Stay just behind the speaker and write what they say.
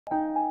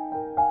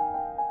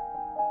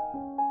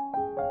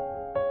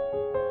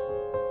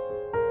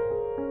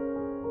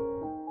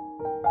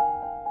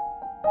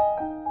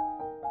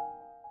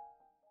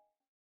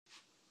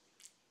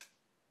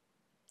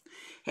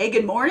Hey,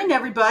 good morning,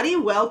 everybody.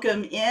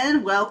 Welcome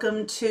in.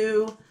 Welcome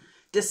to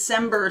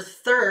December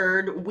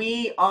 3rd.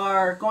 We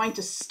are going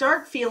to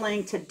start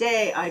feeling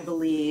today, I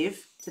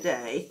believe,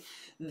 the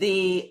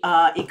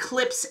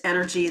eclipse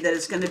energy that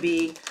is going to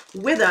be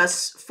with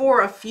us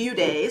for a few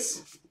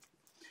days.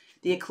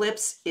 The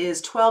eclipse is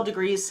 12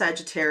 degrees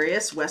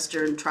Sagittarius,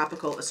 Western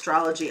tropical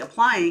astrology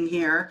applying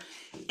here.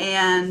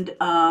 And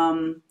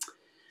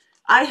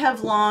I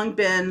have long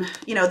been,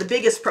 the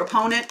biggest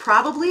proponent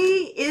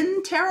probably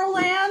in tarot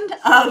land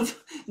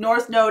of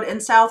North Node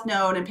and South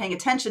Node and paying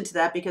attention to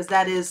that because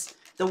that is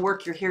the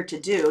work you're here to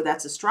do.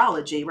 That's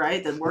astrology,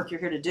 right? The work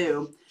you're here to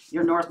do,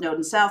 your North Node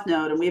and South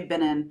Node. And we've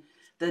been in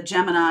the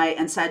Gemini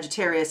and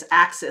Sagittarius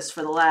axis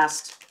for the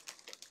last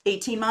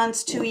 18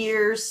 months, 2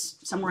 years,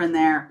 somewhere in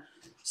there.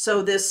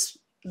 So this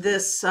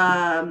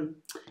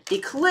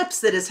eclipse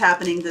that is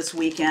happening this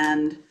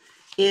weekend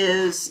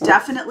is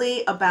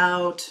definitely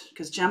about,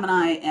 because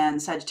Gemini and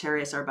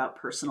Sagittarius are about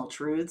personal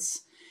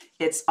truths.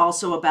 It's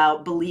also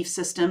about belief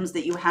systems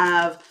that you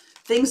have,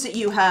 things that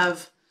you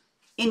have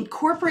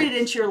incorporated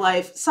into your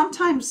life.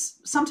 Sometimes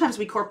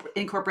we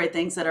incorporate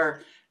things that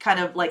are kind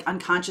of like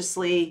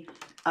unconsciously,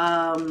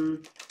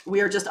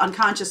 we are just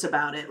unconscious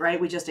about it, right?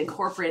 We just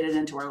incorporate it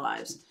into our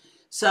lives.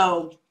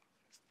 So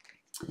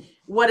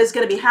what is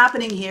going to be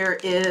happening here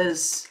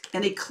is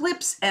an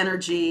eclipse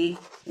energy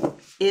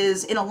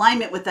is in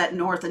alignment with that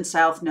North and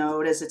South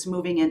Node as it's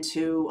moving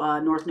into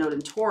North Node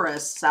in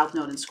Taurus, South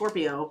Node in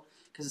Scorpio,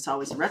 because it's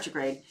always in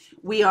retrograde.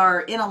 We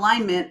are in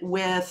alignment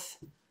with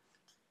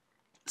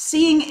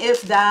seeing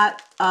if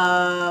that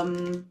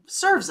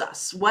serves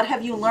us. What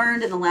have you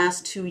learned in the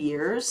last 2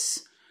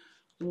 years?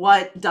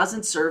 What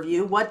doesn't serve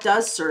you? What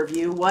does serve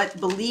you? What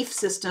belief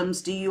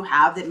systems do you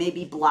have that may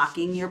be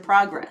blocking your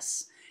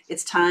progress?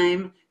 It's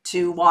time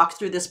to walk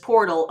through this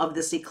portal of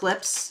this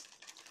eclipse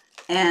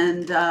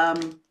and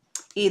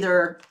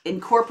either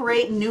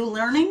incorporate new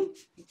learning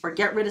or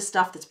get rid of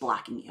stuff that's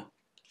blocking you.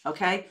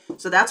 Okay,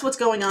 so that's what's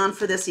going on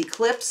for this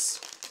eclipse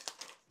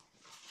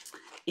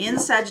in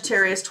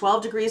Sagittarius,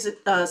 12 degrees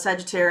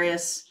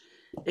Sagittarius.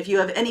 If you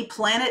have any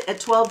planet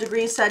at 12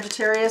 degrees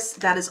Sagittarius,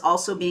 that is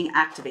also being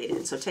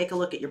activated. So take a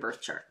look at your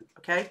birth chart.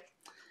 Okay,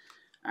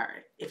 all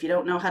right. If you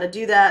don't know how to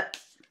do that,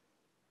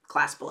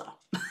 class below.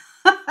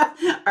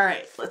 All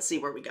right, let's see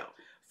where we go.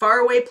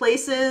 Faraway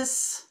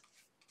places,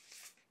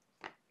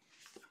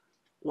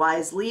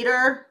 wise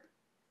leader,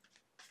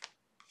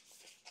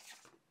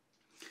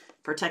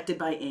 protected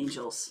by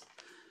angels.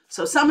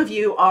 So some of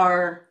you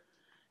are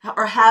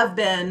or have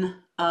been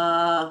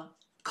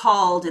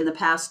called in the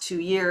past 2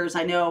 years.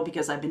 I know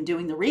because I've been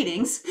doing the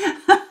readings.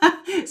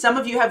 Some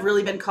of you have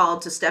really been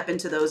called to step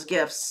into those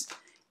gifts.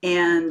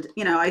 And,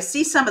 I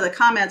see some of the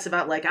comments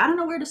about like, I don't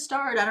know where to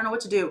start. I don't know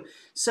what to do.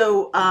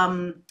 So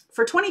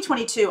for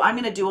 2022, I'm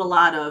going to do a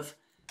lot of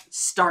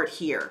start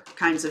here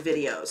kinds of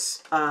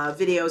videos,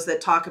 videos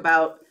that talk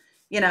about,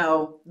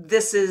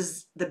 this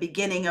is the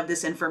beginning of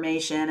this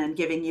information and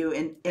giving you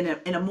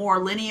in a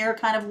more linear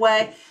kind of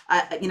way.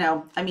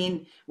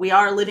 We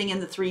are living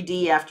in the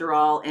 3D after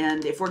all.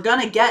 And if we're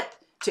going to get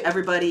to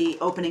everybody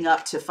opening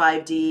up to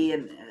 5D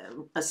and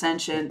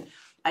ascension,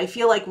 I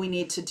feel like we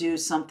need to do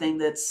something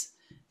that's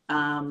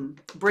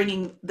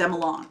bringing them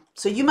along.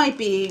 So you might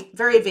be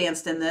very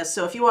advanced in this.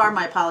 So if you are,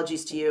 my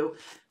apologies to you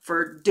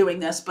for doing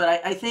this,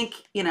 but I think,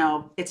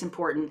 it's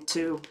important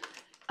to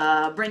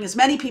bring as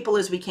many people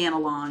as we can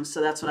along. So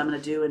that's what I'm going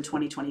to do in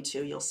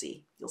 2022. You'll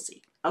see.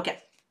 Okay.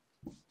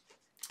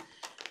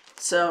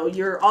 So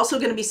you're also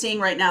going to be seeing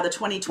right now the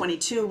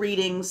 2022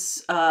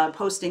 readings,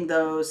 posting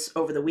those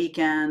over the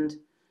weekend.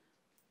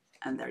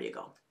 And there you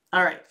go.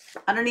 All right.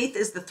 Underneath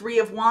is the 3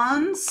 of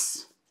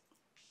Wands.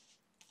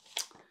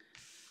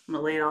 I'm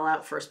going to lay it all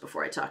out first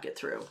before I talk it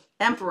through.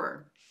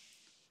 Emperor,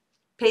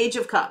 Page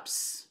of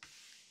Cups,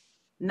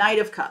 Knight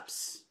of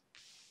Cups,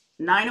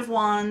 9 of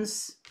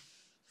Wands,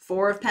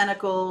 4 of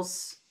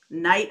Pentacles,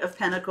 Knight of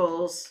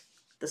Pentacles,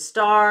 the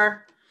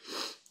Star,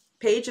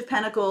 Page of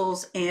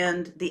Pentacles,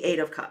 and the 8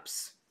 of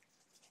Cups.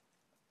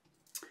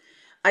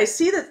 I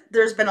see that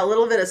there's been a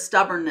little bit of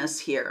stubbornness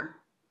here.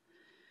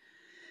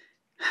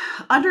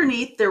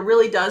 Underneath, there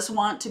really does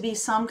want to be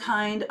some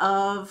kind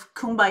of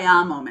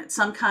kumbaya moment,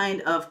 some kind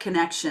of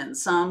connection,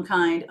 some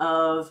kind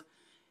of,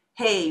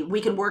 hey,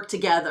 we can work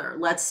together.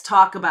 Let's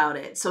talk about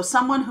it. So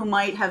someone who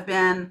might have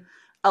been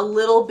a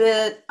little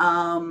bit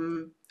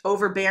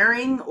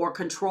overbearing or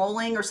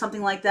controlling or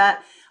something like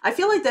that. I just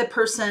feel like that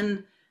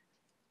person,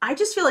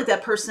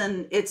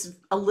 it's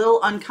a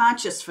little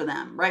unconscious for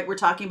them, right? We're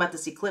talking about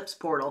this eclipse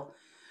portal.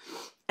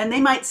 And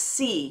they might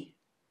see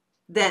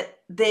that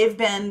they've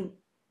been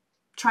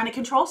trying to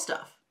control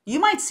stuff. You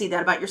might see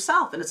that about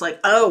yourself. And it's like,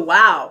 oh,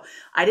 wow,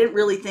 I didn't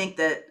really think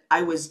that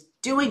I was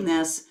doing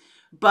this,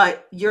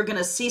 but you're going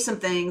to see some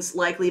things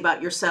likely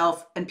about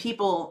yourself, and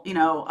people,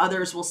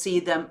 others will see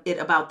it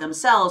about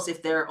themselves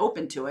if they're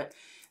open to it,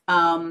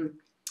 that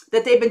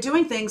they've been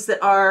doing things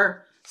that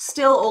are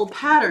still old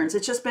patterns.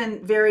 It's just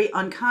been very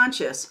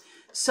unconscious.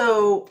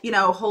 So,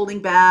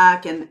 holding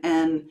back and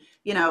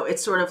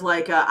it's sort of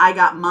like a I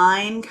got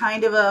mine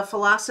kind of a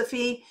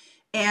philosophy.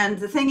 And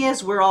the thing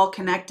is, we're all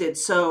connected.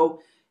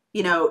 So,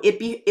 you know,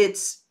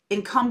 it's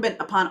incumbent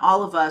upon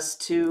all of us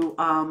to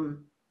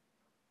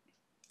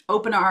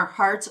open our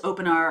hearts,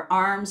 open our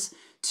arms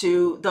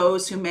to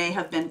those who may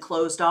have been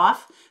closed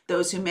off,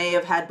 those who may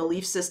have had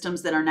belief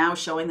systems that are now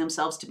showing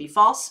themselves to be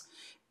false.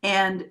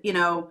 And, you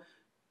know,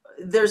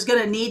 there's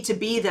going to need to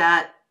be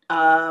that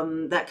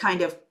that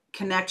kind of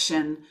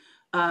connection.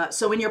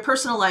 So in your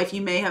personal life,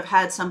 you may have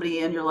had somebody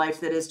in your life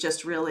that is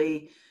just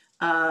really,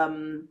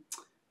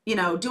 you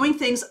know, doing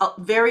things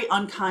very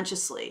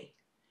unconsciously.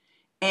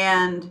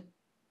 And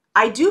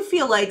I do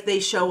feel like they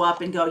show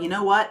up and go, you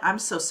know what? I'm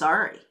so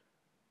sorry.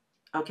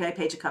 Okay,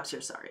 Page of Cups here.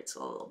 Sorry, it's a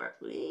little bit.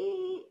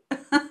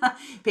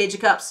 Page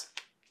of Cups.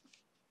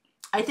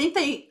 I think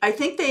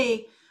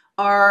they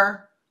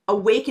are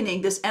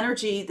awakening this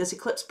energy. This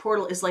eclipse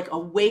portal is like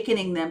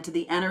awakening them to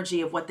the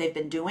energy of what they've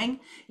been doing.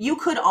 You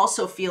could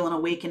also feel an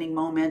awakening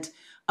moment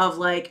of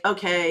like,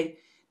 okay,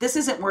 this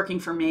isn't working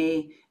for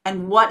me.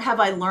 And what have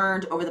I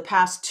learned over the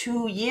past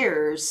 2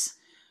 years?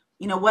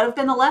 You know, what have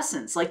been the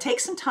lessons? Like, take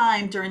some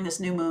time during this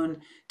new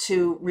moon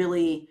to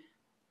really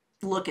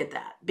look at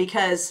that,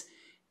 because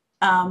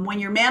when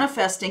you're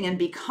manifesting and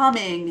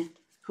becoming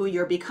who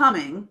you're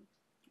becoming,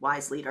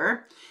 wise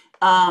leader,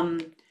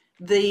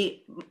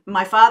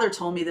 my father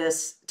told me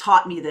this,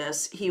 taught me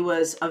this. He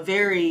was a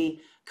very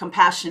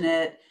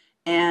compassionate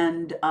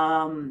and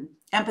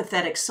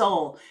empathetic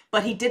soul,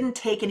 but he didn't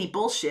take any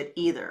bullshit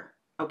either.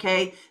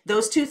 Okay,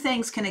 those two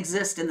things can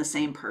exist in the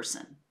same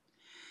person.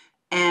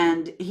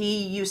 And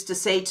he used to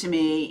say to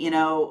me, you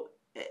know,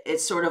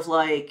 it's sort of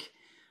like,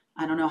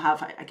 I don't know how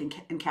I can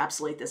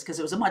encapsulate this, because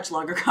it was a much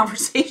longer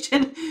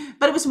conversation,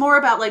 but it was more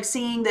about like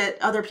seeing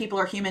that other people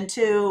are human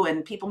too,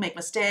 and people make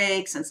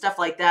mistakes and stuff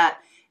like that.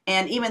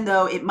 And even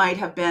though it might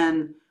have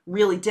been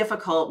really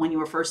difficult when you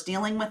were first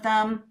dealing with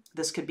them,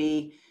 this could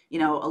be, you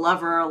know, a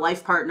lover, a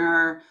life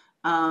partner,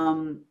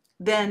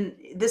 then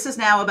this is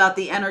now about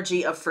the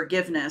energy of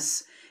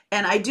forgiveness.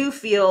 And I do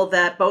feel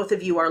that both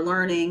of you are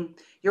learning.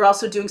 You're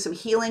also doing some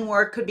healing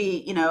work. Could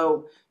be, you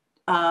know,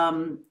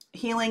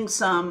 healing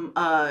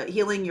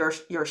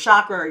your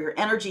chakra or your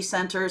energy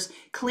centers,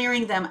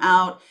 clearing them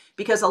out,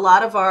 because a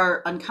lot of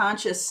our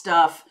unconscious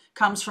stuff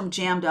comes from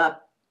jammed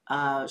up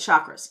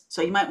chakras.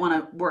 So you might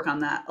want to work on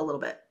that a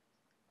little bit.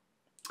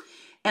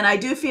 And I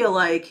do feel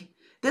like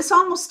this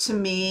almost, to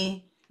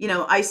me, you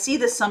know, I see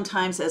this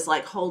sometimes as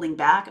like holding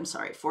back. I'm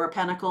sorry, Four of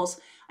Pentacles.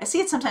 I see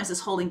it sometimes as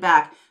holding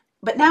back,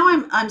 but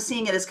now I'm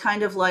seeing it as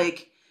kind of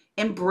like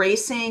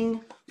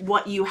embracing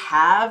what you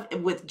have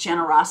with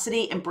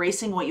generosity,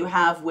 embracing what you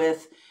have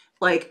with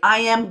like, I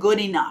am good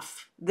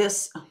enough.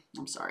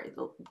 I'm sorry,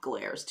 the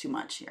glare is too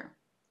much here.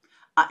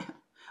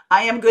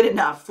 I am good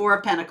enough. Four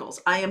of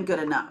Pentacles. I am good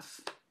enough.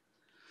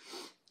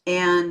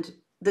 And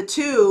the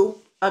two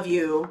of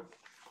you,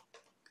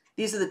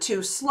 these are the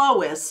two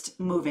slowest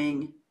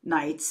moving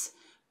knights,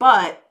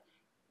 but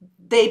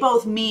they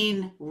both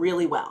mean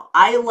really well.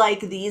 I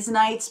like these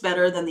knights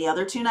better than the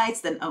other two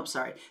knights. The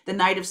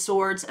Knight of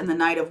Swords and the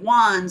Knight of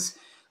Wands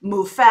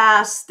move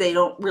fast. They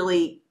don't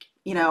really,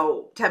 you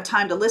know, have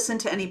time to listen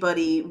to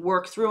anybody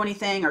work through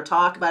anything or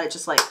talk about it.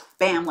 Just like,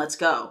 bam, let's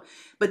go.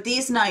 But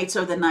these knights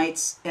are the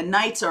knights, and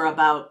knights are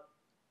about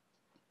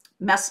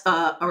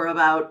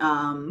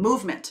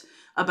movement,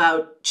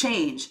 about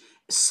change.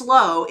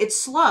 Slow, it's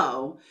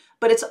slow,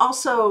 but it's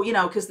also, you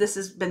know, because this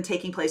has been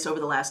taking place over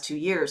the last 2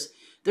 years.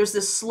 There's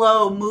this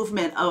slow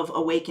movement of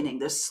awakening,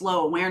 this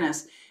slow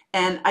awareness.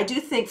 And I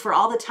do think for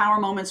all the tower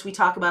moments we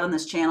talk about on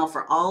this channel,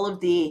 for all of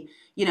the,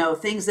 you know,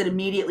 things that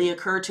immediately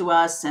occur to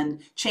us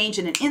and change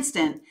in an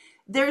instant,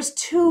 there's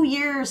 2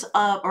 years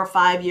of, or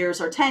 5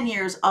 years or 10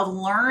 years of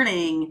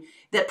learning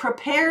that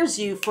prepares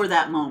you for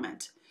that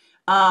moment.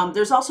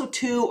 There's also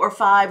 2 or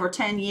 5 or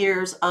 10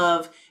 years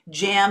of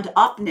jammed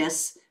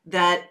upness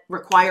that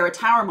require a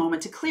tower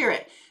moment to clear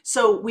it.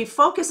 So we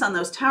focus on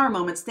those tower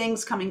moments,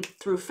 things coming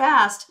through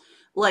fast.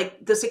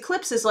 Like this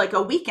eclipse is like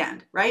a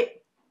weekend,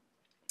 right?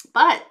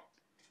 But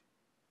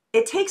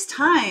it takes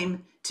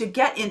time to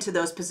get into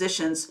those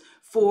positions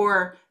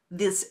for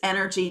this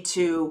energy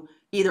to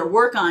either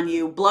work on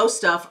you, blow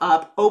stuff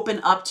up, open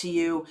up to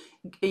you,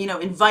 you know,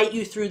 invite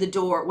you through the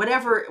door,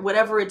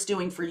 whatever it's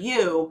doing for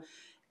you.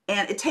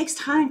 And it takes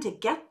time to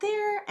get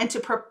there and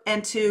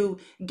to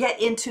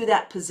get into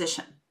that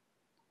position,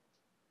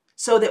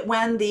 so that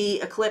when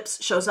the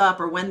eclipse shows up,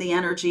 or when the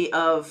energy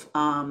of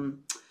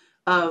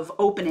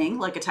opening,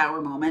 like a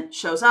tower moment,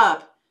 shows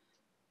up,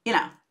 you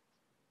know,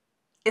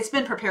 it's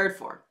been prepared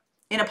for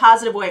in a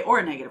positive way or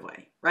a negative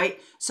way,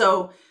 right?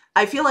 So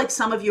I feel like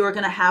some of you are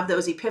going to have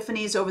those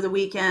epiphanies over the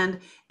weekend,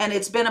 and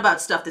it's been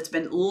about stuff that's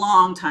been a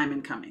long time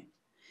in coming.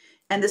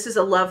 And this is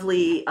a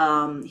lovely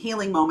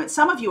healing moment.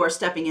 Some of you are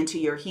stepping into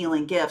your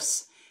healing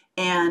gifts,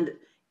 and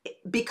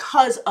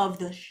because of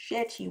the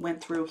shit you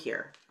went through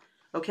here.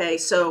 Okay,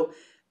 so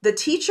the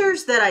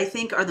teachers that I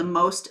think are the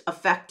most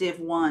effective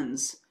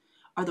ones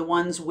are the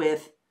ones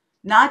with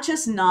not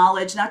just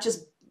knowledge, not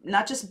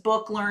just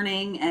book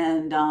learning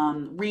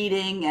and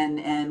reading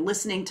and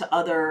listening to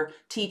other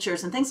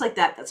teachers and things like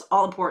that. That's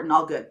all important,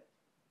 all good.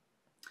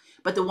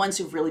 but the ones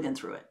who've really been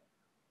through it.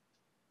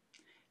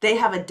 They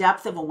have a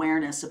depth of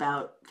awareness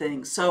about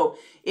things. So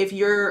if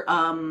you're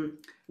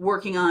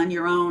working on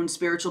your own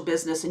spiritual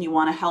business and you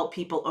want to help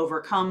people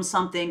overcome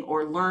something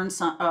or learn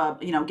some,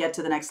 get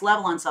to the next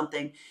level on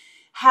something,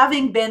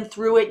 having been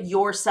through it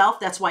yourself,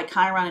 that's why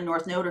Chiron and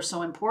North Node are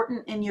so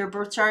important in your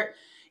birth chart.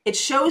 It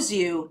shows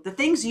you the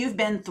things you've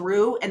been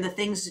through and the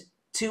things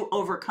to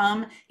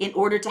overcome in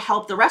order to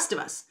help the rest of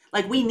us.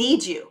 Like, we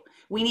need you.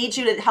 We need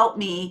you to help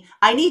me.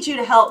 I need you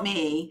to help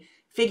me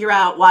figure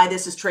out why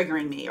this is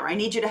triggering me, or I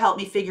need you to help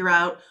me figure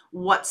out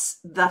what's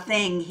the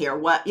thing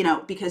here,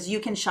 because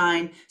you can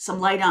shine some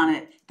light on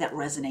it that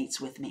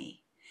resonates with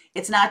me.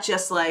 It's not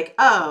just like,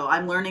 oh,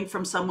 I'm learning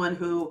from someone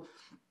who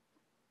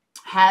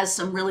has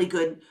some really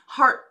good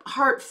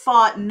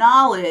heart-fought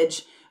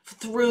knowledge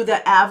through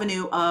the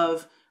avenue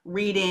of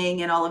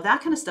reading and all of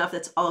that kind of stuff.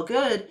 That's all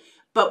good.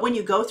 But when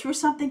you go through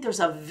something, there's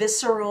a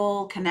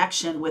visceral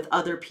connection with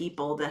other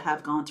people that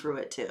have gone through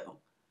it too.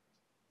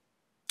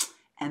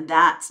 And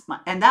that,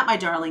 my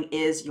darling,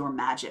 is your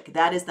magic.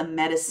 That is the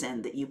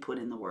medicine that you put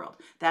in the world.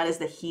 That is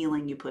the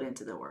healing you put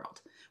into the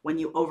world. When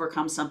you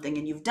overcome something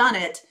and you've done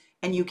it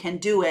and you can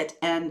do it.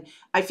 And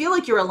I feel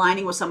like you're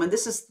aligning with someone.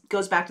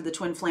 Goes back to the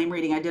twin flame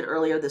reading I did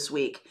earlier this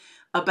week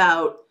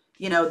about,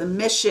 the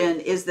mission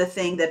is the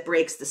thing that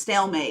breaks the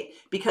stalemate,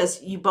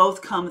 because you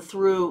both come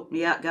through.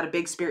 Yeah, got a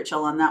big spirit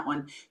chill on that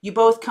one. You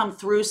both come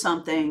through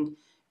something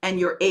and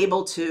you're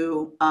able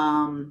to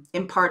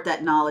impart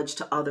that knowledge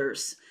to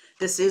others.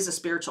 This is a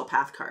spiritual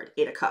path card,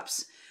 8 of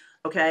Cups.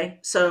 Okay,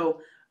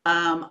 so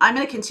I'm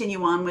going to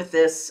continue on with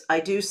this. I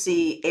do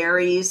see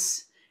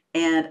Aries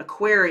and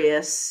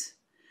Aquarius.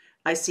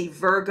 I see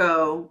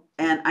Virgo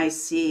and I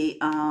see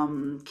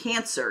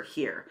Cancer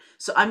here.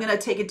 So I'm going to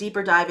take a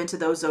deeper dive into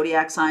those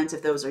zodiac signs,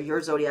 if those are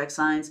your zodiac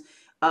signs,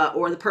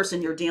 or the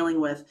person you're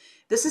dealing with.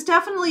 This is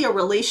definitely a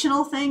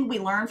relational thing. We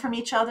learn from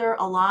each other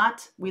a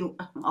lot.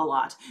 A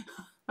lot.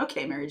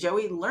 Okay, Mary Jo,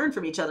 we learn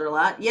from each other a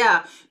lot.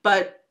 Yeah,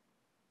 but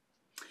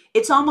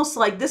it's almost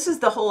like this is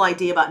the whole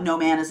idea about no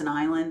man is an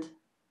island.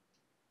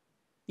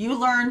 You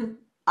learn,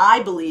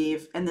 I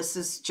believe, and this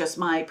is just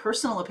my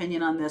personal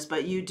opinion on this,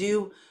 but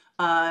you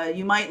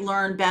might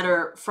learn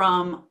better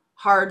from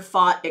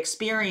hard-fought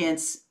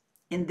experience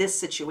in this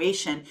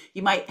situation.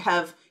 You might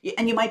have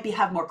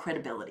more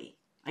credibility,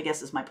 I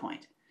guess is my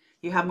point.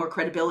 You have more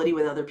credibility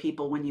with other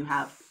people when you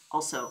have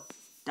also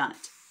done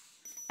it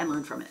and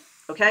learned from it,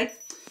 okay?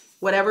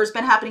 Whatever's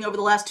been happening over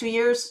the last 2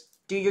 years,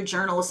 do your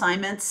journal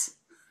assignments,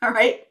 all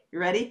right? You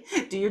ready?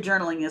 Do your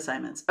journaling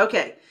assignments.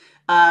 Okay.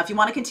 If you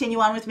want to continue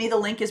on with me, the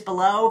link is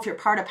below. If you're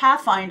part of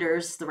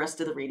Pathfinders, the rest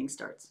of the reading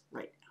starts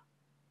right